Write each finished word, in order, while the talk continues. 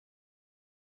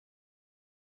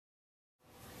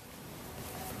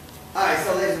Alright,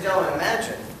 so ladies and gentlemen,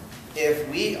 imagine if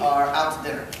we are out to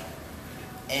dinner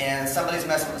and somebody's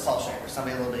messing with the salt shaker,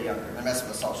 somebody a little bit younger, they're messing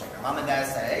with the salt shaker. Mom and dad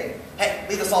say, hey,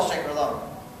 leave the salt shaker alone.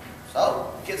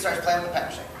 So, the kid starts playing with the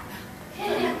pepper shaker.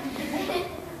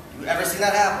 You ever seen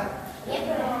that happen?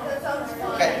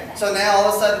 Okay, so now all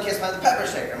of a sudden kids play with the pepper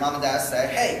shaker. Mom and dad say,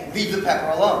 hey, leave the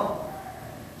pepper alone.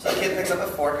 So the kid picks up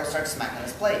a fork and starts smacking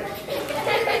his plate.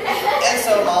 And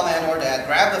so mom and or dad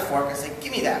grab the fork and say,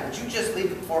 give me that. Would you just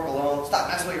leave the fork alone? Stop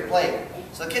messing with your plate.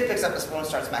 So the kid picks up a spoon and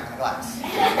starts smacking the glass.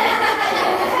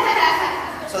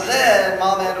 So then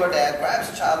mom and or dad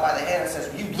grabs the child by the hand and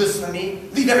says, will you listen to me?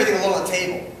 Leave everything alone on the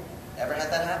table. Ever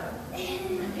had that happen?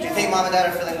 Do you think mom and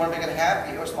dad are feeling more big and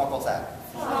happy or small cold sad?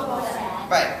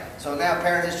 Right. So now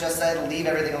parent has just said, leave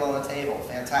everything alone on the table.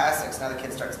 Fantastic. So now the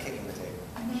kid starts kicking the table.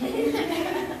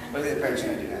 What do you think the parents are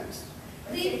going to do next?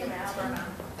 Leave them out.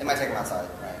 They might take them outside,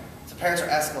 right? So parents are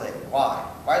escalating. Why?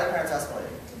 Why are the parents escalating?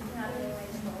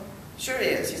 Sure he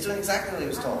is. He's doing exactly what he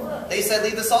was told. They said,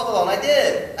 leave the salt alone. I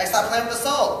did. I stopped playing with the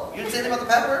salt. You didn't say anything about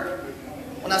the pepper?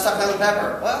 Well, now stop playing with the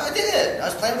pepper. Well, I did. I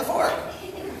was playing with the fork.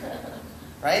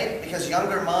 Right? Because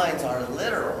younger minds are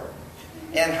literal.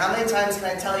 And how many times can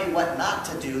I tell you what not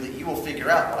to do that you will figure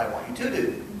out what I want you to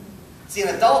do? See,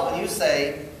 an adult, when you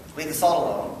say, leave the salt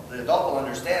alone, the adult will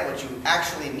understand what you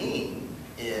actually mean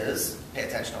is pay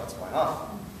attention to what's going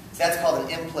on. See, that's called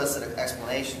an implicit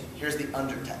explanation. Here's the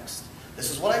undertext. This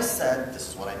is what I said, this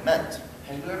is what I meant.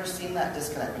 Have you ever seen that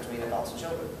disconnect between adults and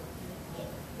children?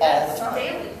 All the time.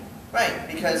 Daily. Right,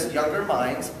 because younger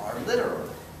minds are literal.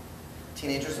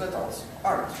 Teenagers and adults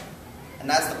aren't. And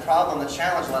that's the problem, the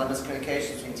challenge, a lot of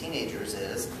miscommunication between teenagers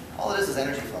is, all it is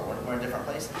energy flow. We're in different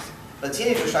places. But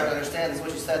teenagers start to understand, this is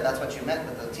what you said, that's what you meant,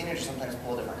 but the teenagers sometimes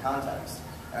pull a different context.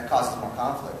 And it causes more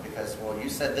conflict because, well, you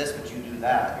said this, but you do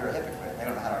that. You're a hypocrite. They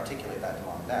don't know how to articulate that to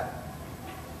mom and dad.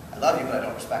 I love you, but I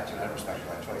don't respect you, and I don't respect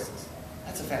your life choices.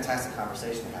 That's a fantastic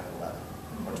conversation to have at 11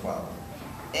 or 12.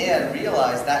 And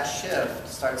realize that shift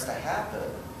starts to happen.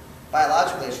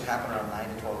 Biologically, it should happen around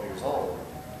 9 to 12 years old,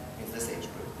 in this age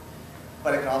group.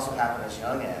 But it can also happen as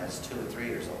young as 2 or 3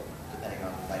 years old, depending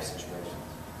on life situations.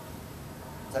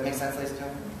 Does that make sense, ladies and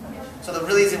gentlemen? So the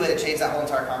really easy way to change that whole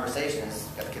entire conversation is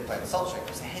get the kid playing the salt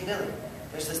shaker. Say, hey Billy,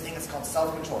 there's this thing that's called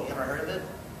self-control. You ever heard of it?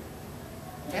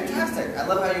 Fantastic. I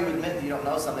love how you admit that you don't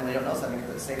know something, they don't know something,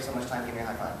 because it saves so much time giving a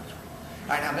high five. All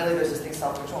right, now Billy, there's this thing,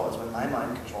 self-control. It's when my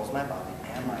mind controls my body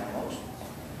and my emotions.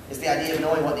 It's the idea of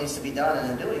knowing what needs to be done and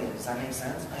then doing it. Does that make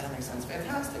sense? Right, that makes sense.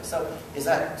 Fantastic. So is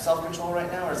that self-control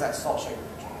right now, or is that salt shaker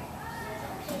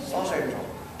control? Salt shaker control.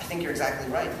 I think you're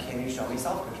exactly right. Can you show me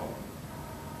self-control?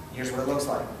 Here's what it looks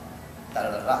like.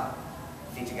 Da-da-da-da.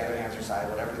 Feet together, hands to side,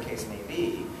 whatever the case may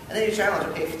be. And then you challenge,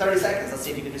 okay, for 30 seconds, let's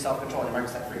see if you can do self-control, and you mark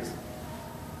set freeze.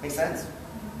 Make sense?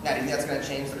 Now, do you think that's going to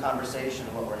change the conversation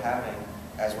of what we're having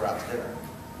as we're out to dinner?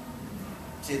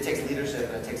 See, it takes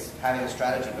leadership, and it takes having a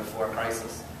strategy before a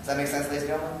crisis. Does that make sense, ladies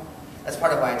and gentlemen? That's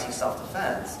part of why I teach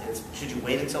self-defense. It's, should you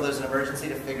wait until there's an emergency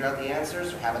to figure out the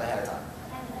answers, or have it ahead of time?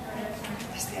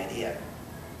 That's the idea.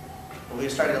 But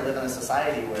we've started to live in a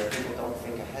society where people don't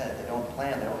think ahead, they don't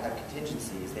plan, they don't have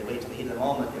contingencies, they wait till the heat of the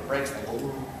moment, it breaks, and they go,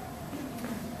 ooh.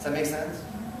 Does that make sense?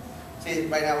 See,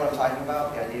 right now what I'm talking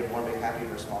about, the idea of more big happy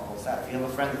versus small cold sad. If you have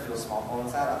a friend that feels small cold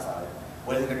and sad outside,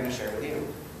 what do you think they're going to share with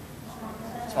you?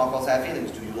 Small cold sad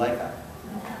feelings. Do you like that?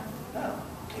 No.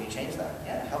 Can you change that?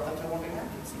 Yeah, help them feel more big happy.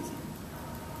 It's easy.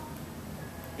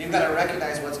 You've got to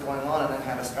recognize what's going on and then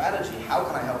have a strategy. How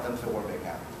can I help them feel more big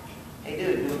happy? Hey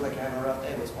dude, you look like you're having a rough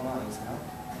day. What's going on? You need some help?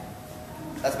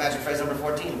 That's magic phrase number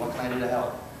 14. What can I do to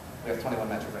help? We have 21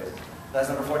 magic phrases. That's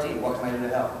number 14. What can I do to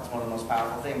help? It's one of the most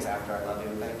powerful things after I love you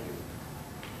and thank you.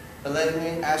 But let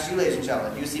me ask you, ladies and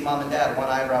gentlemen, if you see mom and dad, one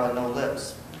eyebrow and no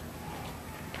lips.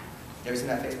 You ever seen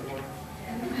that face before?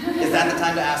 Is that the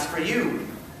time to ask for you?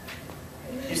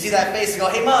 You see that face and go,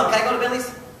 hey mom, can I go to Billy's?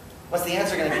 What's the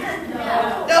answer going to be?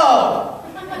 No. No!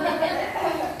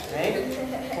 Okay?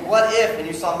 But what if, when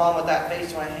you saw mom with that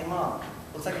face, you went, hey mom,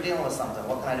 looks like you're dealing with something.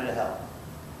 What can I do to help?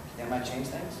 You think it might change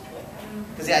things?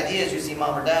 Because the idea is you see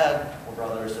mom or dad, or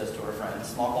brother or sister or friend,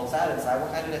 small cold sad inside,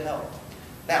 what can I do to help?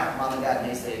 Now, mom and dad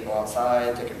may say, go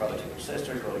outside, take your brother, take your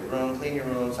sister, go to your room, clean your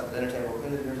room, set the dinner table,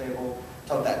 clean the dinner table,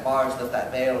 tote that barge, lift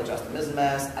that veil, adjust the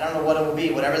mizzen-mast. I don't know what it will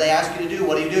be. Whatever they ask you to do,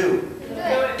 what do?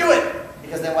 Do it!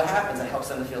 Because then what happens? It helps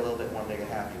them to feel a little bit more big and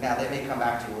happy. Now, they may come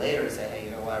back to you later and say, hey,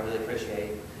 you know what, I really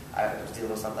appreciate, I was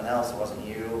dealing with something else, it wasn't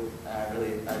you, and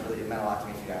it meant a lot to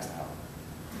me if you asked to help.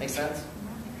 Make sense?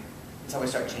 That's how we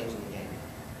start changing the game.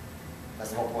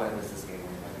 That's the whole point of this game.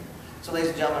 So ladies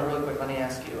and gentlemen, really quick, let me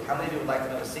ask you, how many of you would like to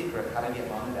know a secret how to get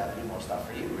mom and dad to do more stuff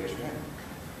for you? Raise your hand.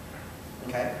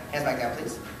 Okay, hands back down,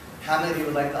 please. How many of you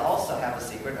would like to also have the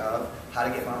secret of how to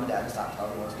get mom and dad to stop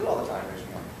telling you what to do all the time? Raise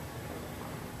your hand.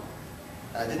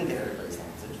 And I didn't get everybody's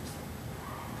hands. It's interesting.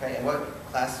 Okay, and what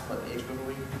class, what age group are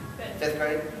we? Fifth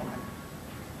grade? Okay.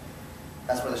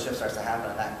 That's where the shift starts to happen.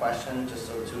 And that question, just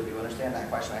so the two of you understand, that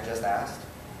question I just asked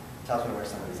tells me where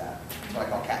somebody's at. It's what I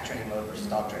call cat training mode versus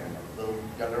dog training mode. Little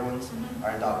younger ones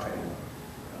are in dog training mode.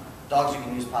 Dogs, you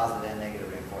can use positive and negative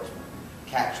reinforcement.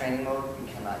 Cat training mode, you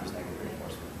cannot use negative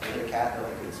reinforcement. You hit a cat, they're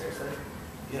like, dude, seriously?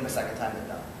 You hit them a second time, they're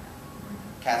done.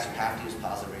 Cats, you have to use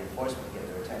positive reinforcement to get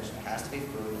their attention. It has to be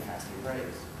food, it has to be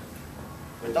praise.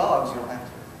 With dogs, you don't have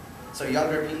to. So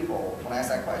younger people, when I ask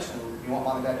that question, you want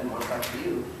mom and dad to do more stuff for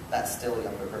you, that's still a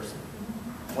younger person.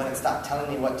 When it stopped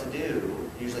telling me what to do,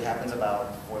 it usually happens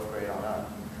about 4th grade on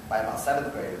up. By about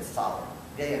 7th grade, it's solid.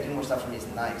 Yeah, do more stuff for me is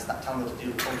nice. Stop telling me what to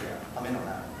do. Oh yeah, I'm in on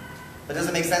that. But does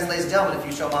it make sense, ladies and gentlemen, if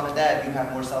you show mom and dad you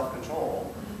have more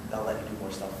self-control, they'll let you do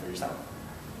more stuff for yourself.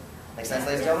 Make sense,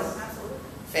 ladies and gentlemen? Absolutely.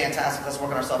 Fantastic. Let's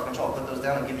work on our self-control. Put those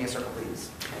down and give me a circle,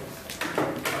 please.